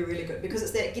 Curiosity would be really good, because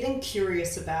it's that getting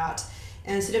curious about,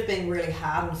 and instead of being really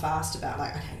hard and fast about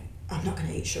like, okay, I'm not going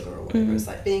to eat sugar or whatever, it's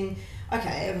like being,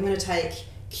 okay, if I'm going to take,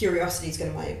 curiosity is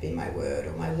going to be my word,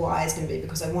 or my why is going to be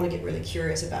because I want to get really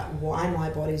curious about why my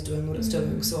body's doing what it's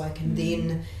doing, so I can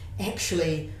then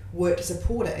actually work to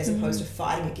support it as opposed to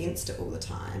fighting against it all the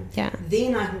time. Yeah.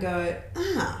 Then I can go,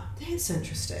 that's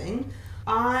interesting.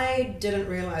 I didn't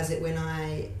realise that when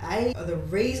I ate, the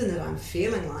reason that I'm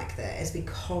feeling like that is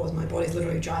because my body's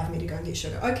literally driving me to go and get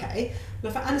sugar. Okay,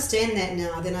 well if I understand that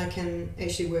now, then I can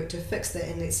actually work to fix that,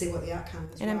 and let's see what the outcome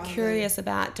is. And I'm curious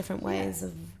about different ways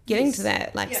of getting to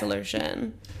that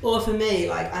solution. Or for me,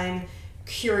 like I'm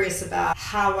curious about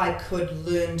how I could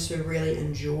learn to really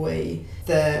enjoy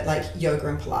the like yoga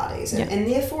and Pilates, and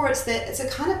therefore it's a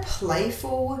kind of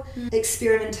playful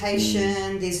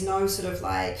experimentation. There's no sort of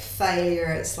like failure.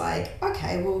 It's like,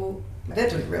 okay, well that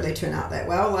didn't really turn out that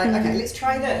well, like okay, let's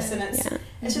try this, and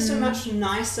it's just a much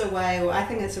nicer way, or I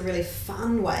think it's a really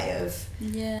fun way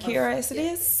of curiosity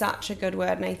is such a good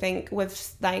word, and I think we've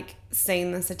like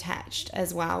seen this attached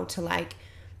as well to like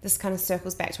this kind of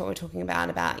circles back to what we're talking about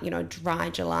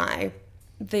dry July.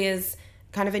 There's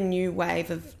kind of a new wave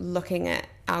of looking at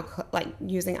alcohol, like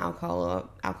using alcohol or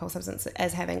alcohol substance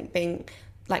as being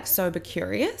like sober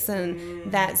curious,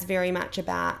 and that's very much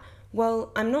about,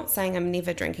 well, I'm not saying I'm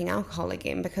never drinking alcohol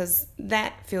again, because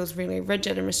that feels really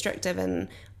rigid and restrictive, and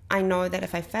I know that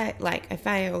if I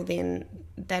fail, then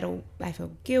I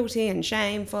feel guilty and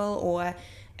shameful, or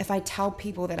if I tell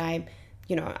people that I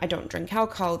don't drink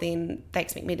alcohol, then they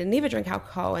expect me to never drink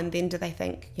alcohol, and then do they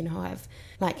think, I've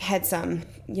like had some,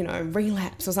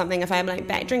 relapse or something if I'm like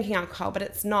back drinking alcohol. But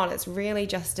it's not. It's really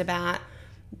just about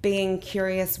being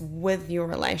curious with your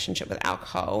relationship with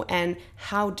alcohol, and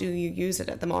how do you use it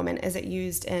at the moment? Is it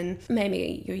used in,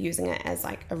 maybe you're using it as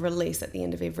like a release at the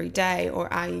end of every day,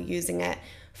 or are you using it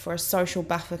for a social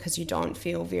buffer because you don't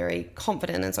feel very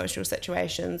confident in social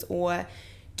situations, or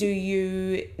do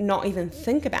you not even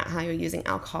think about how you're using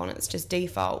alcohol and it's just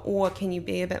default? Or can you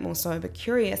be a bit more sober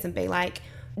curious and be like,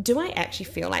 do I actually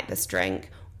feel like this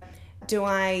drink? Am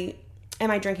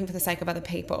I drinking for the sake of other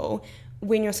people?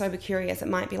 When you're sober curious, it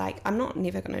might be like, I'm not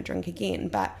never going to drink again,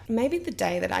 but maybe the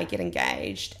day that I get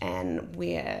engaged and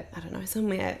we're, I don't know,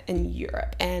 somewhere in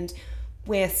Europe and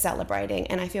we're celebrating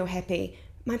and I feel happy,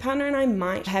 my partner and I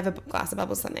might have a glass of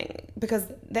bubbles, something, because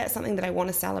that's something that I want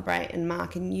to celebrate and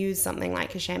mark and use something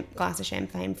like a glass of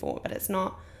champagne for. But it's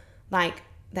not like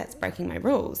that's breaking my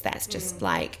rules. That's just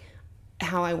like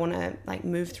how I want to like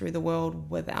move through the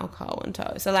world with alcohol in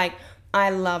tow. So like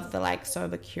I love the like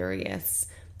sober curious,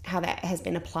 how that has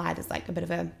been applied as like a bit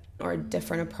of a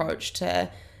different approach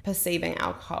to perceiving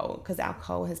alcohol, because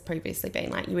alcohol has previously been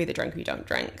like you either drink or you don't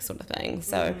drink sort of thing.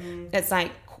 So it's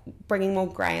like bringing more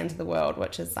grey into the world,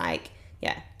 which is like,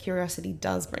 curiosity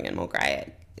does bring in more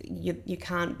grey. You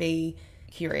can't be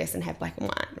curious and have black and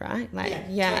white, right? Like,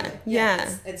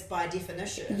 totally. It's by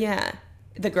definition. Yeah,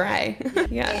 the grey.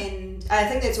 And I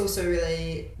think that's also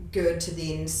really good to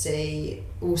then see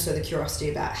also the curiosity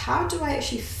about how do I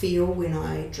actually feel when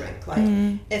I drink. Like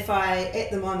if at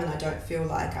the moment I don't feel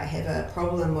like I have a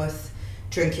problem with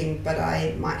drinking, but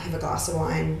I might have a glass of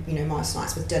wine, most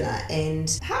nights with dinner,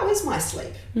 and how is my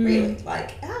sleep really?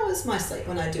 Like how is my sleep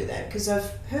when I do that? Because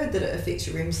I've heard that it affects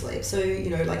your REM sleep. So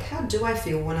like how do I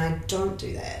feel when I don't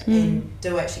do that, and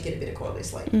do I actually get a better quality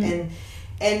sleep?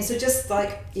 And so just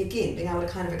like again being able to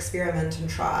kind of experiment and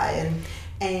try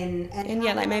and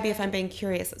like maybe if I'm being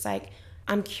curious, it's like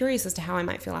I'm curious as to how I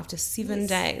might feel after 7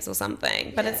 days or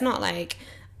something, but it's not like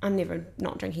I'm never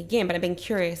not drinking again, but I've been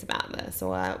curious about this,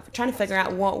 or trying to figure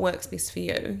out what works best for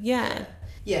you. Yeah,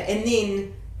 and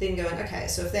then going, okay,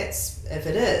 so if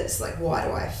it is, like, why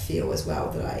do I feel as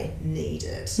well that I need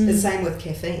it? The same with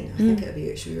caffeine. I think it would be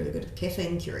actually really good at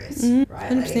caffeine curious,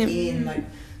 right? 100%. Like again, like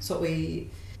it's what we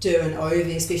do in OV,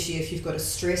 especially if you've got a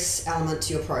stress element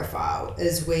to your profile,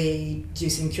 is we do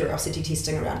some curiosity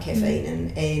testing around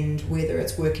caffeine and whether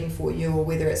it's working for you or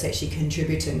whether it's actually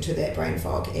contributing to that brain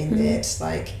fog and that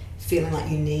like feeling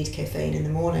like you need caffeine in the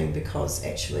morning, because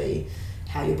actually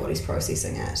how your body's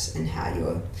processing it and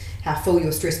how full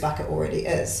your stress bucket already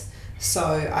is.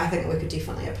 So I think we could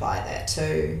definitely apply that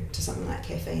to something like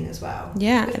caffeine as well.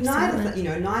 Yeah, But absolutely.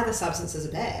 neither substances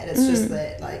are bad. It's just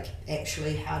that, like,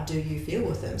 actually, how do you feel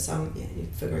with them? So you're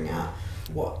figuring out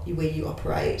where you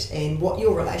operate and what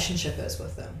your relationship is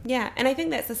with them. Yeah, and I think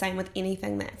that's the same with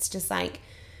anything that's just like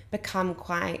become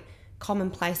quite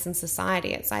commonplace in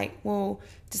society. It's like, well,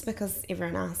 just because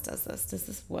everyone else does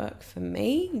this work for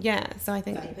me? Yeah, so I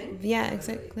think, Vaping. yeah, Totally.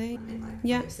 exactly. I mean, like,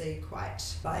 Yeah. obviously quite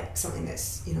like something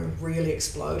that's, really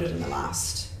exploded in the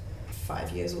last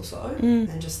 5 years or so.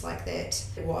 And just like that,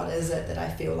 what is it that I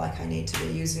feel like I need to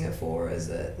be using it for? Is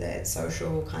it that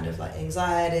social kind of like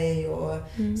anxiety, or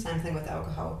same thing with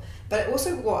alcohol? But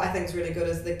also what I think is really good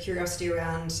is the curiosity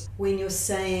around when you're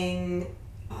saying,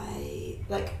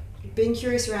 being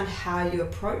curious around how you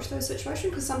approach those situations,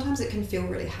 because sometimes it can feel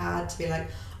really hard to be like,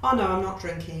 oh no, I'm not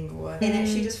drinking, and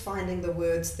actually just finding the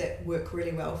words that work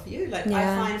really well for you. Like, I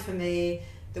find for me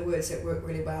the words that work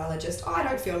really well are just, I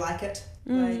don't feel like it.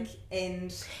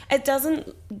 And it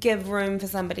doesn't give room for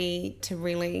somebody to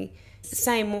really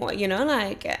say more,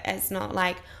 like, it's not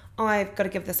like, oh, I've got to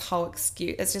give this whole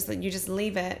excuse. It's just that you just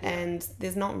leave it, and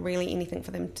there's not really anything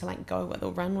for them to like go with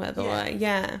or run with, or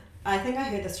I think I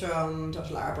heard this from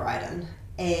Dr. Lara Brydon,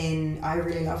 and I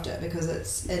really loved it, because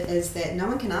it is that no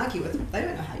one can argue with it. They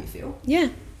don't know how you feel. Yeah.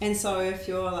 And so if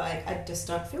you're like, I just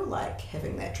don't feel like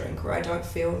having that drink, or I don't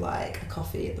feel like a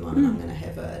coffee at the moment, I'm going to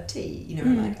have a tea,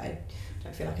 like I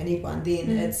don't feel like I need one, then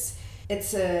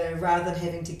it's rather than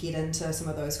having to get into some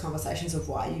of those conversations of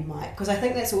why you might, because I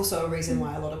think that's also a reason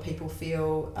why a lot of people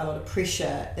feel a lot of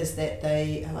pressure, is that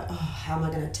they are like, oh, how am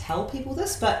I going to tell people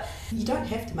this? But you don't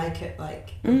have to make it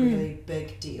like a really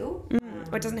big deal.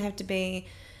 Or it doesn't have to be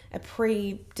a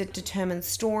predetermined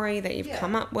story that you've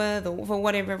come up with, or for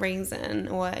whatever reason,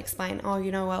 or explain, oh,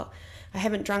 well, I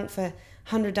haven't drunk for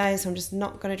 100 days, so I'm just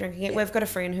not going to drink again. We've got a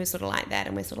friend who's sort of like that,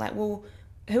 and we're sort of like, well,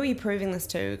 who are you proving this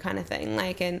to, kind of thing,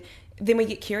 like, and then we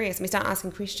get curious and we start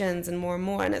asking questions and more,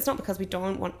 and it's not because we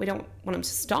don't want him to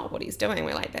stop what he's doing.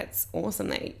 We're like, that's awesome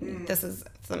that this is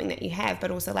something that you have,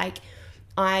 but also like,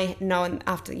 I know, and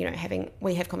after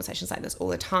we have conversations like this all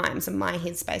the time, so my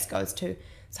headspace goes to,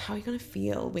 so how are you going to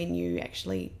feel when you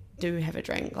actually do have a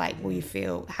drink? Like, will you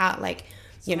feel how, like,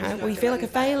 will you feel like a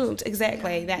failed?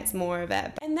 Exactly. That's more of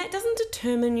it, and that doesn't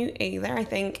determine you either. I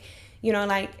think,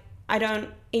 like, I don't,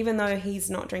 even though he's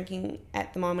not drinking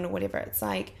at the moment or whatever, it's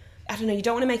like, I don't know, you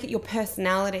don't want to make it your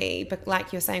personality, but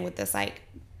like you're saying with this, like,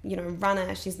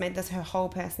 runner, she's made this her whole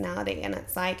personality, and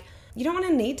it's like, you don't want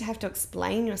to need to have to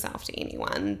explain yourself to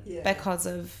anyone because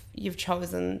of you've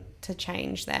chosen to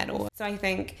change that. Or so I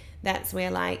think that's where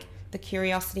like the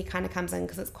curiosity kind of comes in,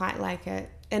 because it's quite like an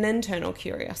internal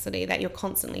curiosity that you're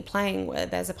constantly playing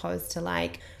with, as opposed to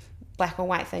like black or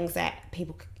white things that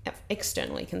people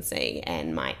externally can see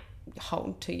and might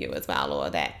hold to you as well. Or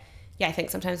that, I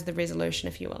think sometimes with the resolution,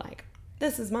 if you were like,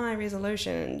 this is my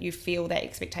resolution, you feel that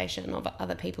expectation of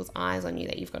other people's eyes on you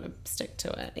that you've got to stick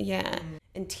to it.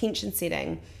 Intention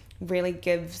setting really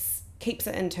keeps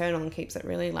it internal and keeps it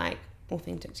really like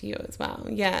authentic to you as well.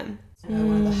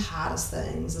 One of the hardest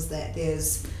things is that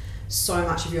there's so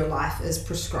much of your life is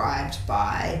prescribed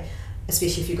by,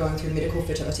 especially if you're going through medical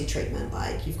fertility treatment,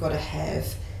 like you've got to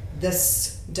have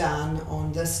this done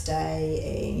on this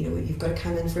day, and you've got to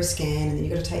come in for a scan, and then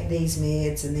you've got to take these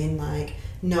meds, and then like,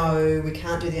 no, we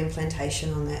can't do the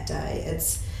implantation on that day.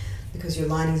 It's because your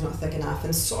lining's not thick enough,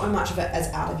 and so much of it is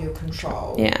out of your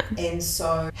control. And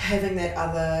so having that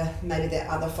other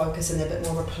focus, and a bit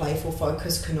more of a playful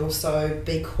focus, can also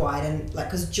be quite, and like,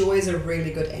 because joy is a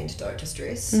really good antidote to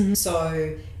stress.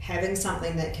 So having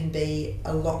something that can be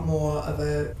a lot more of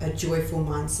a joyful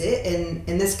mindset,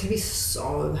 and this can be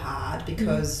so hard,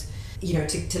 because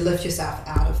to lift yourself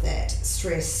out of that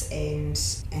stress and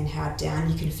how down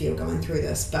you can feel going through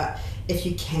this. But if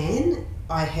you can,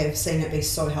 I have seen it be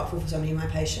so helpful for so many of my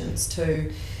patients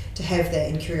to have that,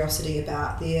 and curiosity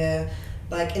about their,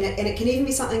 like, and it can even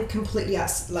be something completely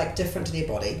like different to their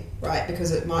body, right?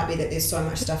 Because it might be that there's so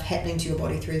much stuff happening to your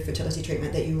body through fertility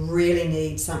treatment that you really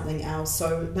need something else.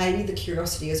 So maybe the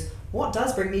curiosity is, what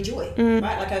does bring me joy, right?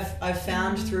 Like I've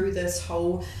found through this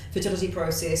whole fertility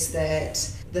process that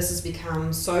this has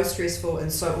become so stressful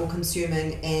and so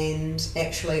all-consuming, and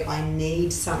actually I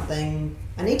need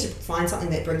to find something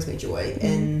that brings me joy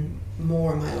in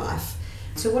more in my life.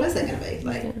 So what is that going to be?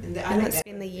 Like, I think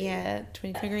spend the year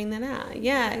figuring that out.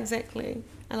 Yeah, exactly.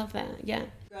 I love that. Yeah.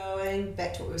 Going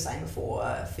back to what we were saying before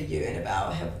for you, and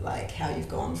about how you've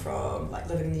gone from like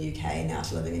living in the UK now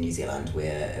to living in New Zealand,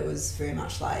 where it was very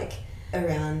much like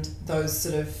around those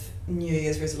sort of New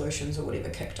Year's resolutions or whatever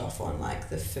kicked off on like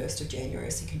the 1st of January,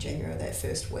 2nd January, that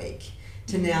first week,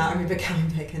 to now. I remember coming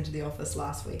back into the office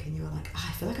last week and you were like, oh,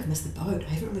 I feel like I've missed the boat. I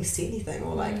haven't really said anything,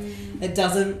 or like it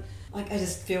doesn't, like I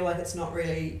just feel like it's not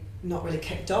really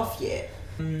kicked off yet.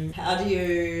 How do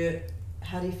you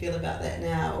feel about that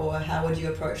now, or how would you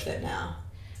approach that now?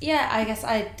 Yeah, I guess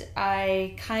I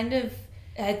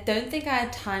don't think I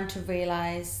had time to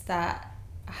realise that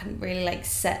I hadn't really like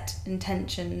set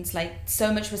intentions. Like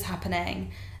so much was happening.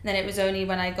 And then it was only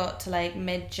when I got to like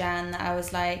mid-Jan that I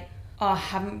was like, oh, I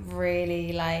haven't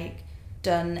really like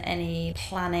done any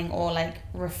planning or like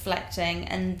reflecting.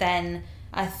 And then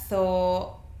I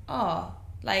thought, oh,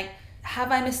 like,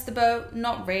 have I missed the boat?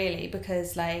 Not really,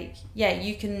 because like, yeah,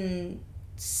 you can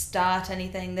start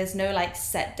anything. There's no like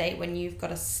set date when you've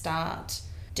got to start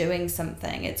doing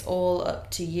something. It's all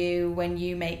up to you when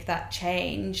you make that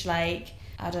change. Like,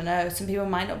 I don't know, some people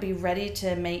might not be ready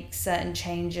to make certain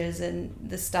changes in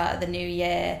the start of the new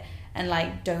year and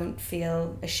like don't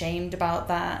feel ashamed about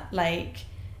that. Like,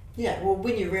 yeah, well,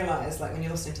 when you realise, like when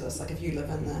you're listening to this, like if you live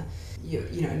in the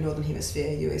you know Northern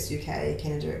Hemisphere, US, UK,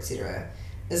 Canada, etc.,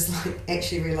 is like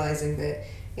actually realising that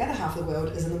the other half of the world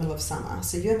is in the middle of summer.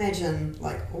 So you imagine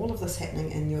like all of this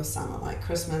happening in your summer, like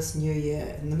Christmas, New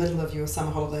Year, in the middle of your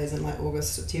summer holidays in like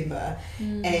August, September,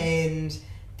 and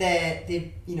that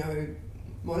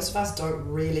most of us don't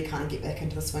really kind of get back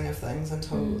into the swing of things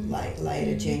until like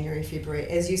later January, February,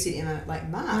 as you said, Emma, like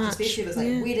March, especially if it's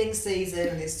like wedding season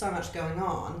and there's so much going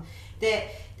on, that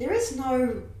there is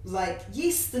no, like,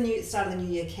 yes, the start of the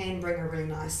new year can bring a really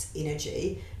nice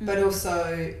energy, but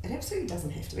also it absolutely doesn't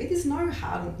have to be. There's no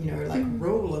hard,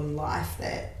 rule in life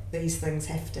that these things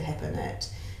have to happen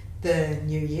at the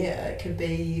new year. It could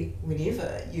be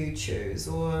whenever you choose.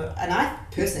 And I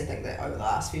personally think that over the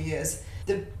last few years,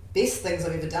 the best things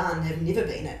I've ever done have never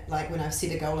been it. Like when I've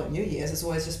set a goal at New Year's, it's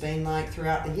always just been like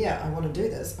throughout the year, I want to do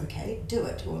this. Okay, do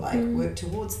it, or like work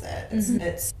towards that.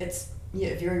 It's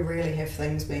very rarely have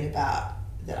things been about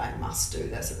that I must do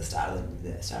this at the start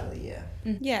of the year.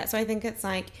 Yeah, so I think it's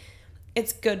like,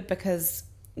 it's good because,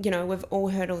 we've all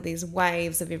heard all these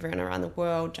waves of everyone around the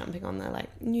world jumping on the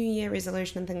like New Year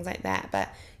resolution and things like that, but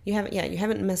you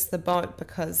haven't missed the boat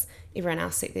because everyone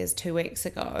else set theirs 2 weeks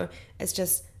ago. It's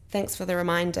just, thanks for the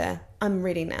reminder. I'm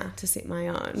ready now to set my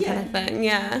own kind of thing.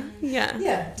 Yeah,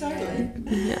 totally.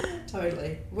 Yeah.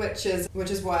 Totally. Which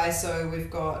is why, so we've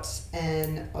got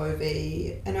an OV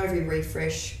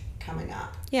refresh coming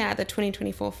up. Yeah, the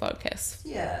 2024 focus.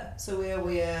 Yeah, so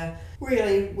we're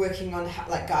really working on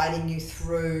guiding you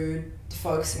through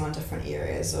focusing on different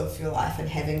areas of your life and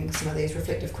having some of these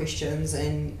reflective questions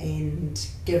and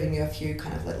giving you a few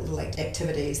kind of little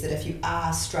activities that if you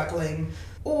are struggling,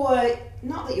 or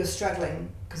not that you're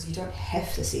struggling because you don't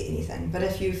have to set anything, but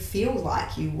if you feel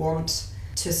like you want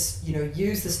to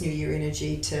use this new year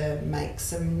energy to make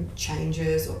some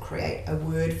changes or create a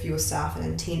word for yourself, an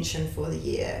intention for the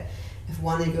year. If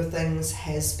one of your things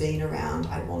has been around,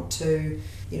 I want to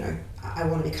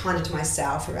be kinder to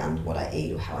myself around what I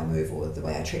eat or how I move or the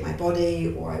way I treat my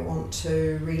body, or I want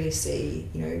to really see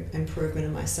improvement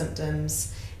in my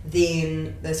symptoms,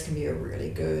 then this can be a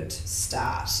really good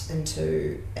start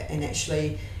into and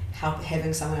actually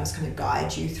having someone else kind of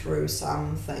guide you through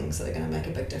some things that are going to make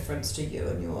a big difference to you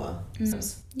and your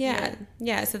systems.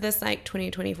 Yeah. So this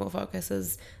 2024 focus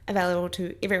is available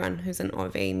to everyone who's an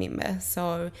OV member.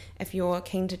 So if you're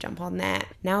keen to jump on that,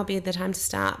 now would be the time to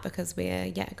start, because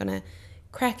we're going to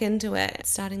crack into it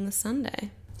starting this Sunday.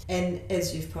 And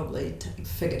as you've probably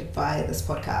figured by this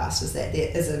podcast, is that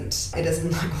it isn't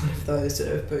like one of those sort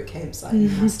of boot camps like you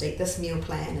must eat this meal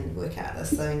plan and work out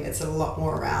this thing. It's a lot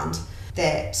more around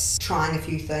that, trying a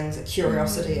few things, a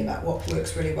curiosity about what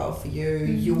works really well for you,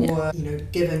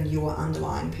 given your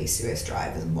underlying PCOS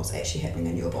drivers and what's actually happening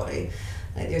in your body.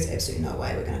 Like, there's absolutely no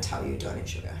way we're going to tell you don't eat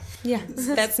sugar. Yeah,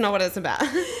 that's not what it's about.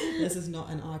 This is not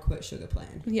an I quit sugar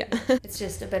plan. Yeah. It's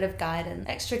just a bit of guidance,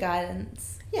 extra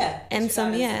guidance. Yeah. And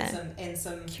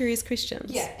some curious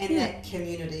questions. Yeah, and that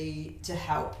community to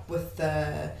help with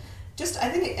I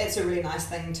think it's a really nice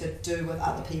thing to do with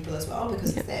other people as well,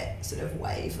 because it's that sort of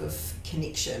wave of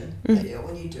connection that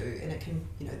when you do, and it can,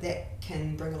 that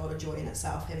can bring a lot of joy in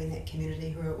itself, having that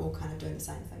community who are all kind of doing the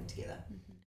same thing together.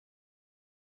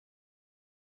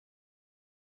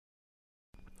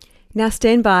 Now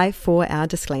stand by for our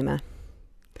disclaimer.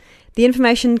 The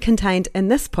information contained in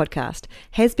this podcast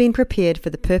has been prepared for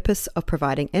the purpose of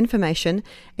providing information,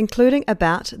 including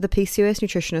about the PCOS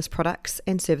Nutritionist products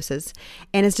and services,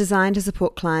 and is designed to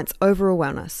support clients' overall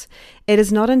wellness. It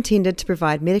is not intended to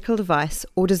provide medical advice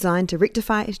or designed to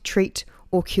rectify, treat,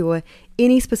 or cure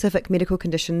any specific medical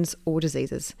conditions or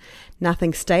diseases.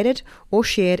 Nothing stated or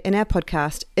shared in our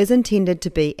podcast is intended to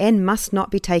be and must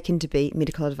not be taken to be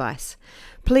medical advice.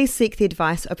 Please seek the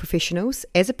advice of professionals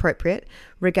as appropriate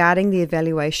regarding the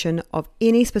evaluation of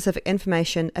any specific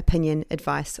information, opinion,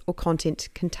 advice, or content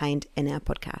contained in our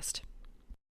podcast.